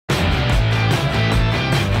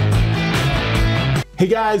Hey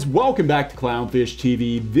guys, welcome back to Clownfish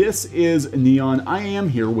TV. This is Kneon. I am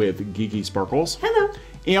here with Geeky Sparkles. Hello.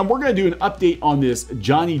 And we're going to do an update on this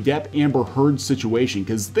Johnny Depp Amber Heard situation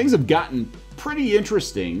because things have gotten pretty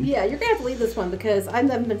interesting. Yeah, you're going to have to leave this one because I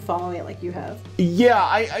haven't been following it like you have.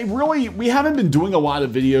 Yeah, we haven't been doing a lot of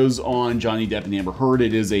videos on Johnny Depp and Amber Heard.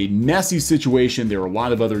 It is a messy situation. There are a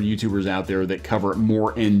lot of other YouTubers out there that cover it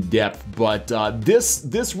more in depth, but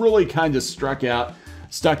this really kind of stuck out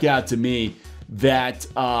to me. That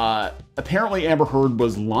apparently Amber Heard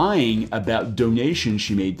was lying about donations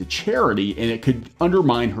she made to charity, and it could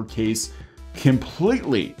undermine her case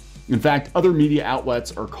completely. In fact, other media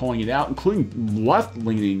outlets are calling it out, including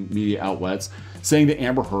left-leaning media outlets, saying that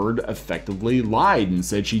Amber Heard effectively lied and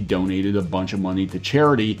said she donated a bunch of money to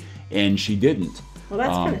charity, and she didn't. Well,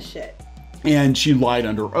 that's kind of shit. And she lied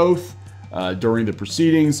under oath during the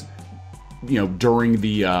proceedings. You know, during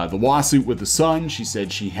the lawsuit with the Sun, she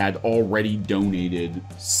said she had already donated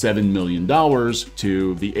 $7 million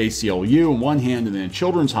to the ACLU on one hand and then a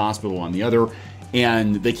children's hospital on the other.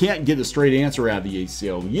 And they can't get a straight answer out of the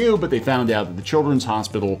ACLU, but they found out that the children's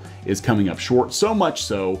hospital is coming up short, so much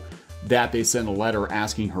so that they sent a letter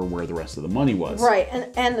asking her where the rest of the money was. Right,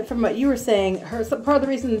 and from what you were saying, part of the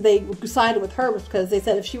reason they sided with her was because they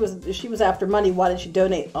said if she was after money, why did she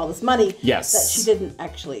donate all this money? Yes. That she didn't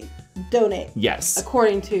actually donate. Yes.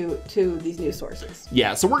 According to these news sources.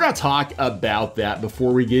 Yeah, so we're going to talk about that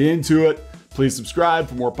before we get into it. Please subscribe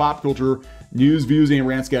for more pop culture news, views, and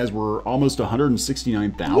rants, guys. We're almost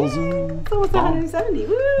 169,000. So it's 170.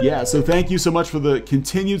 Woo! Yeah, so thank you so much for the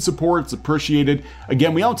continued support. It's appreciated.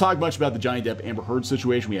 Again, we don't talk much about the Johnny Depp Amber Heard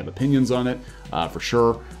situation. We have opinions on it, for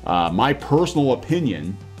sure. My personal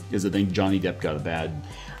opinion is I think Johnny Depp got a bad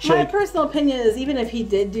shake. My personal opinion is even if he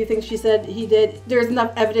did do things she said he did, there's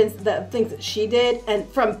enough evidence that things that she did, and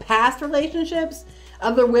from past relationships,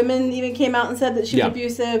 other women even came out and said that she was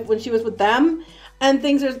abusive when she was with them. And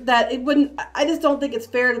things are that it wouldn't. I just don't think it's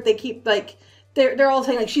fair that they keep like they're all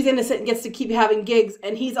saying like she's innocent and gets to keep having gigs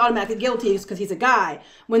and he's automatically guilty because he's a guy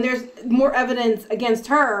when there's more evidence against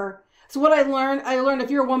her. So what I learned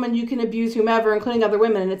if you're a woman you can abuse whomever, including other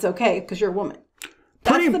women, and it's okay because you're a woman.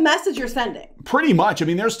 That's the message you're sending. Pretty much. I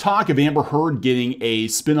mean, there's talk of Amber Heard getting a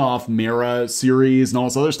spin-off Mara series and all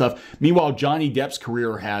this other stuff. Meanwhile, Johnny Depp's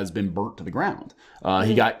career has been burnt to the ground.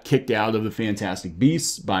 He got kicked out of the Fantastic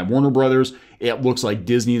Beasts by Warner Brothers. It looks like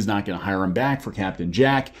Disney is not going to hire him back for Captain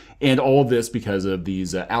Jack. And all of this because of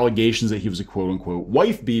these allegations that he was a quote-unquote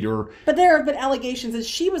wife beater. But there have been allegations that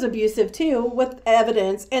she was abusive too, with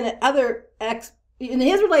evidence, and other in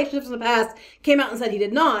his relationships in the past came out and said he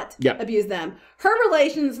did not abuse them. Her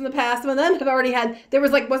relations in the past, some of them have already had, there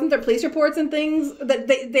was like, wasn't there police reports and things that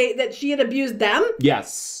that she had abused them?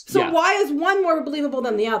 Yes. So why is one more believable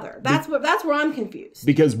than the other? That's where I'm confused.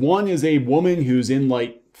 Because one is a woman who's in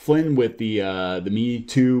like Flynn with the Me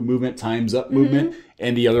Too movement, Time's Up movement,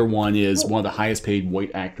 and the other one is one of the highest paid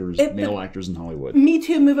white actors, male actors in Hollywood. Me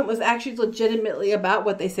Too movement was actually legitimately about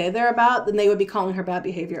what they say they're about, then they would be calling her bad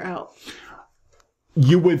behavior out.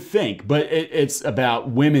 You would think, but it's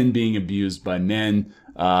about women being abused by men.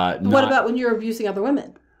 What about when you're abusing other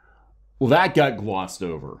women? Well, that got glossed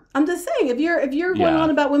over. I'm just saying, if you're going on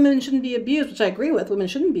about women shouldn't be abused, which I agree with, women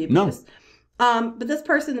shouldn't be abused. No. But this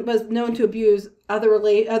person was known to abuse when they were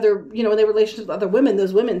relationships with other women,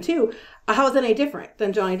 those women too. How is that any different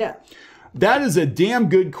than Johnny Depp? That is a damn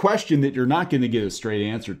good question that you're not going to get a straight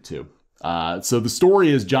answer to. So the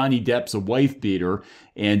story is Johnny Depp's a wife beater,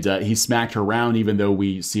 and he smacked her around, even though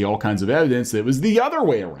we see all kinds of evidence that it was the other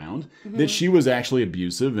way around, that she was actually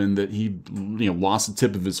abusive and that he lost the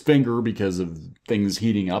tip of his finger because of things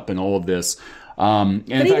heating up and all of this. But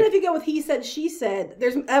even if you go with he said, she said,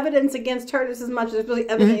 there's evidence against her just as much as there's really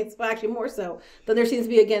evidence, well, actually more so, than there seems to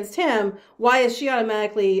be against him. Why is she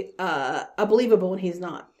automatically believable when he's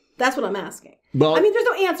not? That's what I'm asking. Well, I mean, there's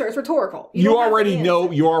no answer. It's rhetorical. You already know.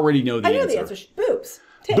 You already know the answer. I know the answer. Boobs.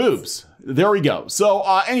 Tits. Boobs. There we go. So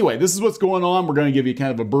anyway, this is what's going on. We're going to give you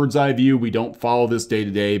kind of a bird's eye view. We don't follow this day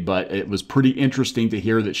to day, but it was pretty interesting to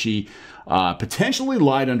hear that she potentially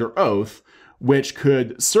lied under oath, which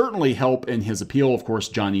could certainly help in his appeal. Of course,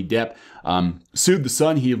 Johnny Depp sued the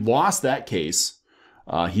Sun. He lost that case.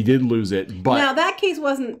 He did lose it. But now that case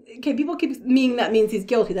wasn't. Okay, people keep meaning that means he's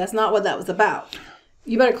guilty. That's not what that was about.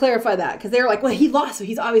 You better clarify that, because they were like, well, he lost, so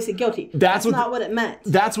he's obviously guilty. That's not what it meant.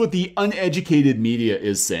 That's what the uneducated media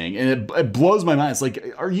is saying, and it blows my mind. It's like,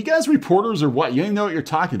 are you guys reporters or what? You don't even know what you're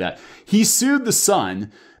talking about. He sued the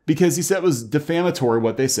Sun because he said it was defamatory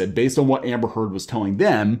what they said, based on what Amber Heard was telling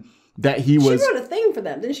them, that he was... She wrote a thing for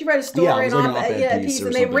them. Didn't she write a story and piece,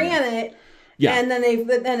 and they ran it, and then they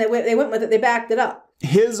went with it. They backed it up.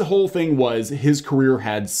 his whole thing was his career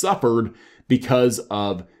had suffered because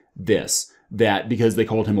of this. That because they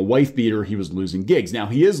called him a wife beater, he was losing gigs. Now,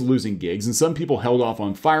 he is losing gigs, and some people held off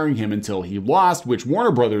on firing him until he lost, which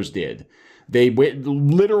Warner Brothers did. They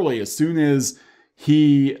literally, as soon as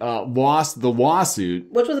he lost the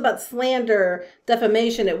lawsuit, which was about slander,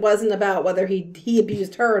 defamation. It wasn't about whether he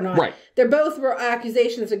abused her or not. Right. There both were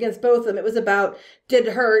accusations against both of them. It was about did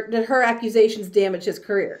her accusations damage his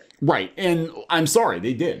career? Right. And I'm sorry,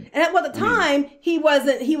 they did. And at the time, he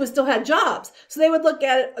still had jobs. So they would look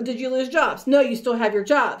at it, did you lose jobs? No, you still have your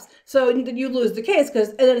jobs. So you lose the case,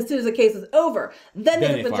 and then as soon as the case is over, then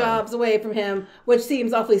they took the jobs away from him, which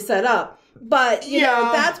seems awfully set up. But, you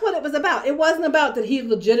know, that's what it was about. It wasn't about that he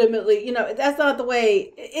legitimately, that's not the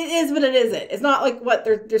way, it is what it isn't. It's not like what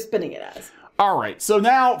they're spinning it as. All right. So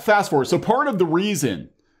now, fast forward. So part of the reason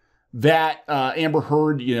that Amber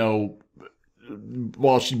Heard,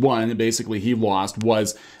 while she won, and basically he lost,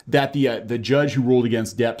 was that the judge who ruled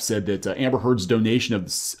against Depp said that Amber Heard's donation of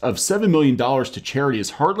 $7 million to charity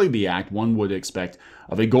is hardly the act one would expect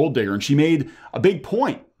of a gold digger. And she made a big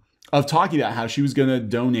point of talking about how she was going to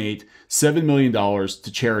donate $7 million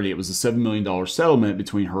to charity. It was a $7 million settlement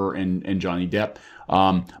between her and Johnny Depp.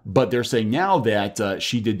 But they're saying now that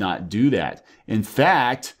she did not do that. In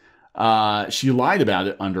fact, she lied about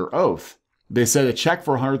it under oath. They said a check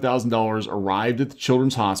for $100,000 arrived at the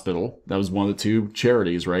Children's Hospital. That was one of the two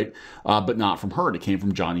charities, right? But not from her. It came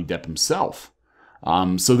from Johnny Depp himself.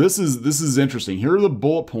 So this is interesting. Here are the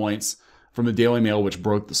bullet points from the Daily Mail, which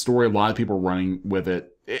broke the story. A lot of people are running with it.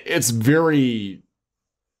 It's very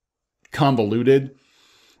convoluted,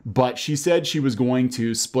 but she said she was going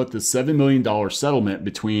to split the $7 million settlement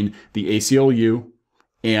between the ACLU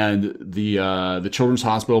and the Children's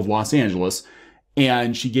Hospital of Los Angeles,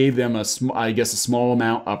 and she gave them a small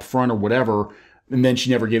amount up front or whatever, and then she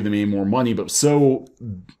never gave them any more money. But so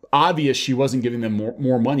obvious she wasn't giving them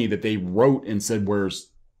more money that they wrote and said,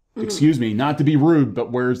 "Where's, excuse me, not to be rude,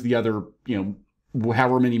 but where's the other,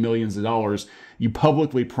 however many millions of dollars you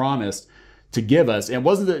publicly promised to give us?" And it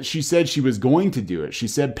wasn't that she said she was going to do it. She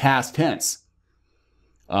said past tense.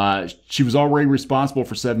 She was already responsible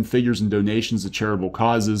for 7 figures in donations to charitable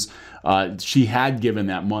causes. She had given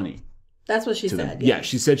that money. That's what she said. Yeah,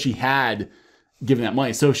 she said she had given that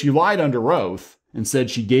money. So if she lied under oath and said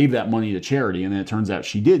she gave that money to charity, and then it turns out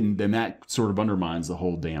she didn't, then that sort of undermines the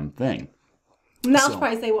whole damn thing. Now she'll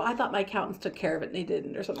probably say, well, I thought my accountants took care of it and they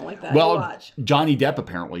didn't, or something like that. Well, Johnny Depp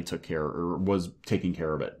apparently took care, or was taking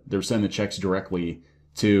care of it. They're sending the checks directly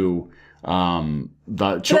to the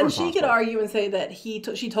children's hospital. Then she could argue and say that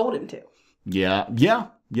she told him to. Yeah.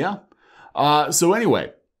 So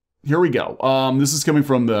anyway, here we go. This is coming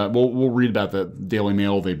from we'll read about the Daily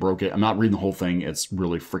Mail. They broke it. I'm not reading the whole thing. It's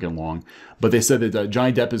really freaking long. But they said that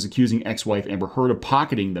Johnny Depp is accusing ex-wife Amber Heard of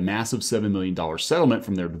pocketing the massive $7 million settlement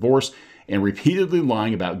from their divorce and repeatedly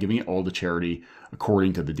lying about giving it all to charity,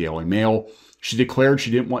 according to the Daily Mail. She declared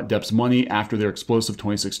she didn't want Depp's money after their explosive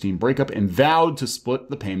 2016 breakup and vowed to split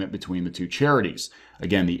the payment between the two charities.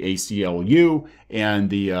 Again, the ACLU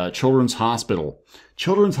and the Children's Hospital.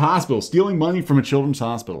 Children's Hospital, stealing money from a children's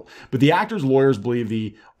hospital. But the actor's lawyers believe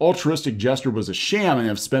the altruistic gesture was a sham and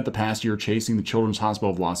have spent the past year chasing the Children's Hospital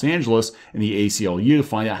of Los Angeles and the ACLU to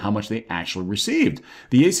find out how much they actually received.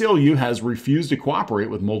 The ACLU has refused to cooperate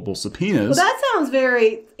with multiple subpoenas. Well, that sounds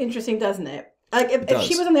very interesting, doesn't it? Like, if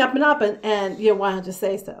she was on the up and up, and why not just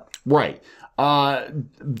say so? Right.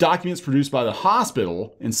 Documents produced by the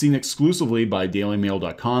hospital and seen exclusively by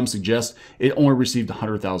DailyMail.com suggest it only received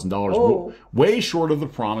 $100,000, way short of the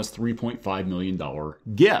promised $3.5 million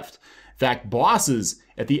gift. In fact, bosses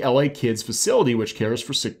at the LA Kids facility, which cares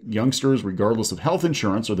for sick youngsters regardless of health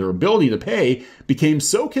insurance or their ability to pay, became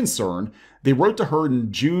so concerned they wrote to Heard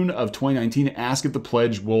in June of 2019 to ask if the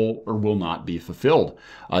pledge will or will not be fulfilled.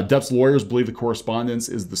 Depp's lawyers believe the correspondence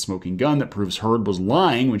is the smoking gun that proves Heard was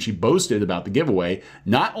lying when she boasted about the giveaway,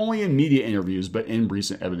 not only in media interviews, but in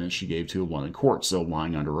recent evidence she gave to a London court, so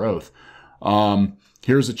lying under oath.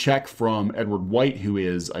 Here's a check from Edward White, who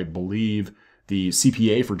is, I believe, the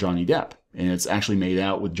CPA for Johnny Depp. And it's actually made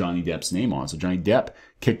out with Johnny Depp's name on it. So Johnny Depp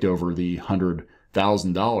kicked over the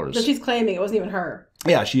 $100,000. So she's claiming it wasn't even her.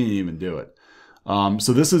 Yeah, she didn't even do it.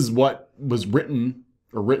 So this is what was written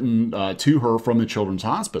to her from the Children's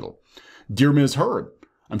Hospital. Dear Ms. Heard,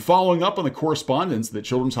 I'm following up on the correspondence that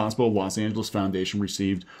Children's Hospital of Los Angeles Foundation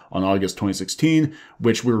received on August 2016,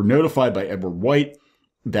 which we were notified by Edward White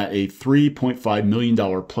that a $3.5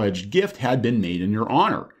 million pledged gift had been made in your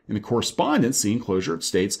honor. In the correspondence, see enclosure, it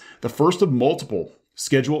states, the first of multiple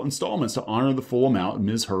schedule installments to honor the full amount of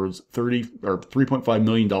Ms. Heard's $3.5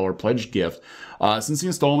 million pledged gift. Since the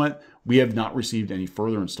installment, we have not received any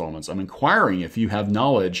further installments. I'm inquiring if you have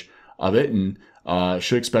knowledge of it and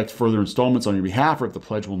should expect further installments on your behalf, or if the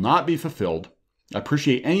pledge will not be fulfilled. I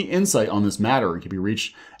appreciate any insight on this matter. It can be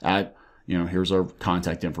reached at, here's our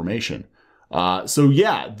contact information. So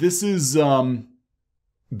yeah, this is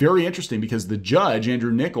very interesting because the judge,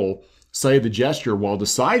 Andrew Nichol, cited the gesture while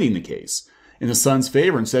deciding the case in the son's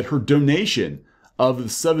favor and said her donation of the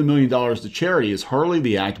 $7 million to charity is hardly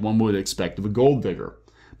the act one would expect of a gold digger.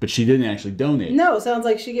 But she didn't actually donate. No, it sounds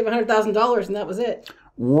like she gave $100,000 and that was it.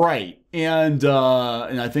 Right. And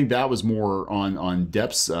I think that was more on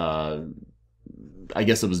Depp's, I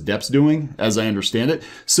guess it was Depp's doing, as I understand it.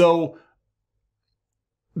 So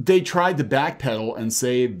they tried to backpedal and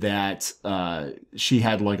say that she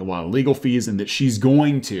had like a lot of legal fees and that she's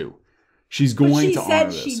going to honor this. She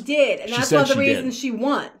said she did, and that's one of the reasons she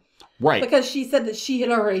won. Right. Because she said that she had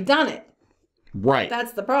already done it. Right.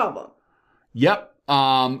 That's the problem. Yep.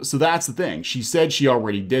 So that's the thing. She said she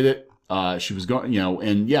already did it. She was going,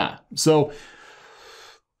 and yeah. So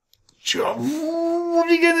what are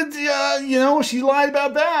you gonna do? She lied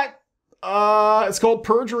about that. It's called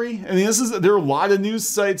perjury. I mean, there are a lot of news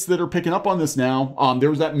sites that are picking up on this now. There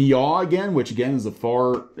was that Meow again, which again is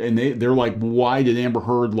and they're like, why did Amber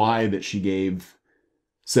Heard lie that she gave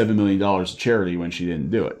 $7 million to charity when she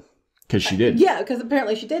didn't do it? Because she didn't. Yeah, because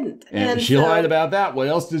apparently she didn't. And she lied about that. What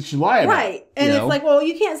else did she lie about? Right. And it's like, well,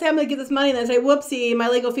 you can't say I'm going to give this money and then say, whoopsie, my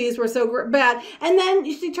legal fees were so bad. And then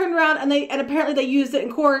she turned around and apparently they used it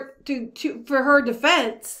in court for her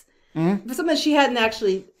defense for something she hadn't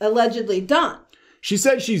actually allegedly done. She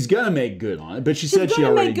said she's going to make good on it, but she said she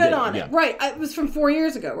already did. Make good on it. Yeah. Right. It was from 4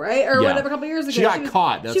 years ago, right? Or whatever, a couple years ago. She got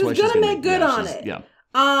caught. That's why she was going to make good on it. Yeah.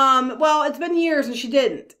 Well, it's been years and she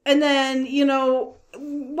didn't. And then,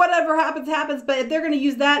 whatever happens. But if they're going to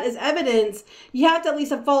use that as evidence, you have to at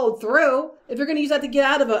least have followed through. If you're going to use that to get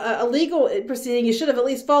out of a legal proceeding, you should have at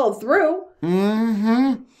least followed through.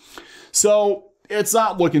 Mm-hmm. So it's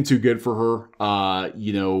not looking too good for her.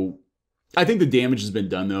 I think the damage has been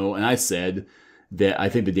done, though. And I said that I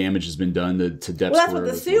think the damage has been done to Depp's career. Well, that's what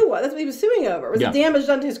the sue was. That's what he was suing over. It was the damage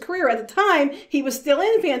done to his career. At the time, he was still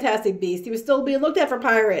in Fantastic Beasts. He was still being looked at for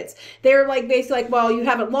pirates. They were basically well, you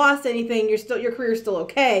haven't lost anything. Your career's still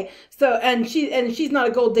okay. So, and she's not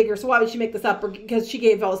a gold digger. So why would she make this up? Because she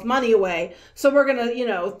gave all this money away. So we're gonna,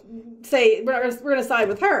 say we're gonna side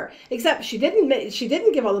with her. Except she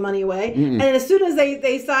didn't give all the money away. Mm-mm. And as soon as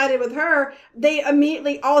they sided with her, they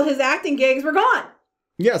immediately all his acting gigs were gone.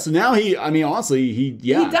 Yeah, so now he does.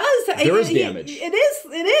 There is damage. It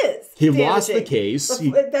is. He lost the case.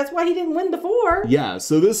 That's why he didn't win before. Yeah,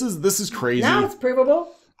 so this is crazy. Now it's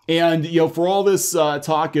provable. And, for all this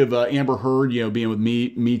talk of Amber Heard, being with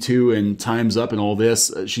Me Too and Time's Up and all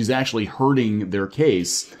this, she's actually hurting their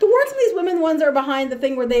case. The worst of these women ones are behind the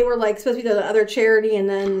thing where they were supposed to be the other charity and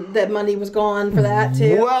then that money was gone for that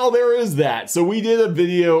too. Well, there is that. So we did a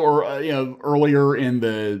video earlier in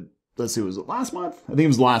the... Let's see, was it last month? I think it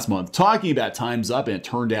was last month, talking about Time's Up, and it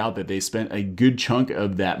turned out that they spent a good chunk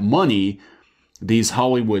of that money, these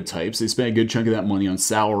Hollywood types, they spent a good chunk of that money on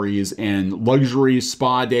salaries and luxury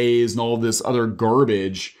spa days and all this other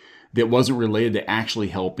garbage that wasn't related to actually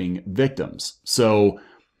helping victims. So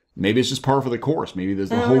maybe it's just par for the course. Maybe there's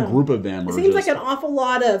a whole group of them. It seems like an awful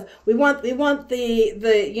lot of, we want the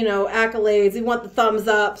accolades, we want the thumbs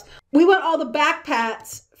ups, we want all the back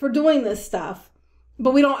pats for doing this stuff.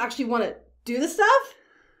 But we don't actually want to do the stuff?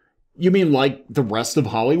 You mean like the rest of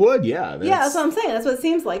Hollywood? Yeah. That's what I'm saying. That's what it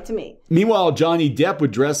seems like to me. Meanwhile, Johnny Depp would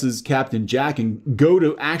dress as Captain Jack and go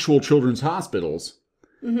to actual children's hospitals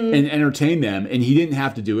and entertain them. And he didn't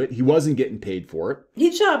have to do it. He wasn't getting paid for it.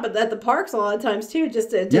 He'd show up at the parks a lot of times, too, just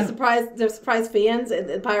to surprise fans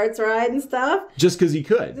at Pirates Ride and stuff. Just because he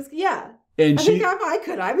could. And I think if I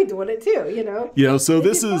could, I'd be doing it too, So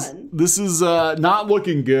this is not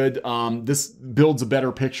looking good. This builds a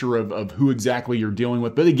better picture of who exactly you're dealing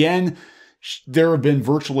with. But again, there have been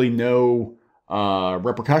virtually no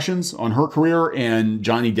repercussions on her career, and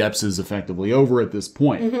Johnny Depp's is effectively over at this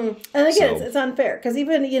point. Mm-hmm. And again, it's unfair because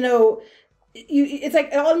even it's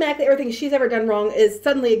like automatically everything she's ever done wrong is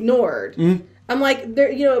suddenly ignored. Mm-hmm. I'm like,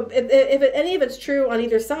 if any of it's true on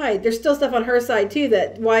either side, there's still stuff on her side too.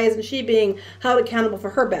 That why isn't she being held accountable for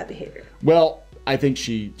her bad behavior? Well, I think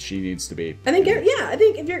she needs to be. I think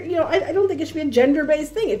if you're, I don't think it should be a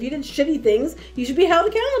gender-based thing. If you did shitty things, you should be held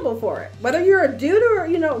accountable for it. Whether you're a dude or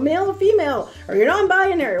male or female, or you're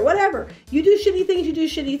non-binary or whatever, you do shitty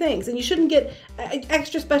things, and you shouldn't get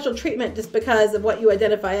extra special treatment just because of what you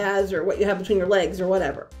identify as or what you have between your legs or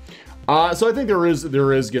whatever. So I think there is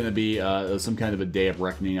going to be some kind of a day of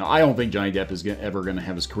reckoning. I don't think Johnny Depp is ever going to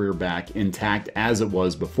have his career back intact as it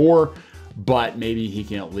was before, but maybe he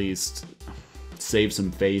can at least save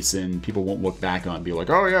some face and people won't look back on it and be like,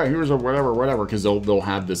 oh yeah, here's a whatever, because they'll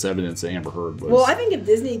have this evidence that Amber Heard was. Well, I think if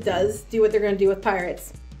Disney does do what they're going to do with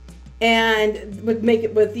Pirates and would make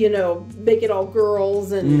it with, make it all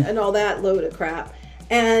girls and all that load of crap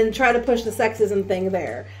and try to push the sexism thing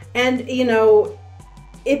there. And,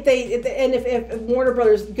 if Warner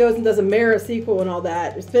Brothers goes and does a Mara sequel and all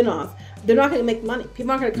that, or spin-off, they're not going to make money.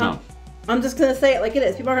 People aren't going to come. No. I'm just going to say it like it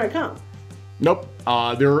is. People aren't going to come. Nope.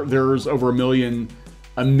 There's over a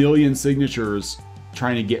million signatures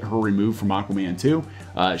trying to get her removed from Aquaman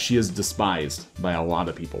 2. She is despised by a lot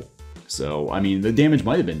of people. So, I mean, the damage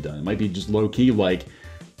might have been done. It might be just low-key, like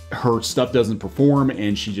her stuff doesn't perform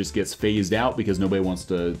and she just gets phased out because nobody wants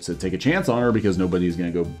to take a chance on her because nobody's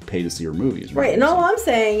going to go pay to see her movies. Right, and all I'm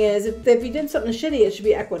saying is if he did something shitty, it should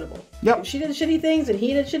be equitable. Yep. If she did shitty things and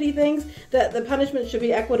he did shitty things, the punishment should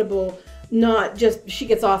be equitable, not just she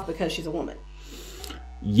gets off because she's a woman.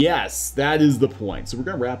 Yes, that is the point. So we're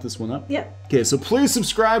going to wrap this one up. Yep. Okay, so please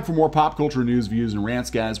subscribe for more pop culture news, views, and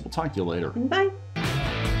rants, guys. We'll talk to you later. Bye.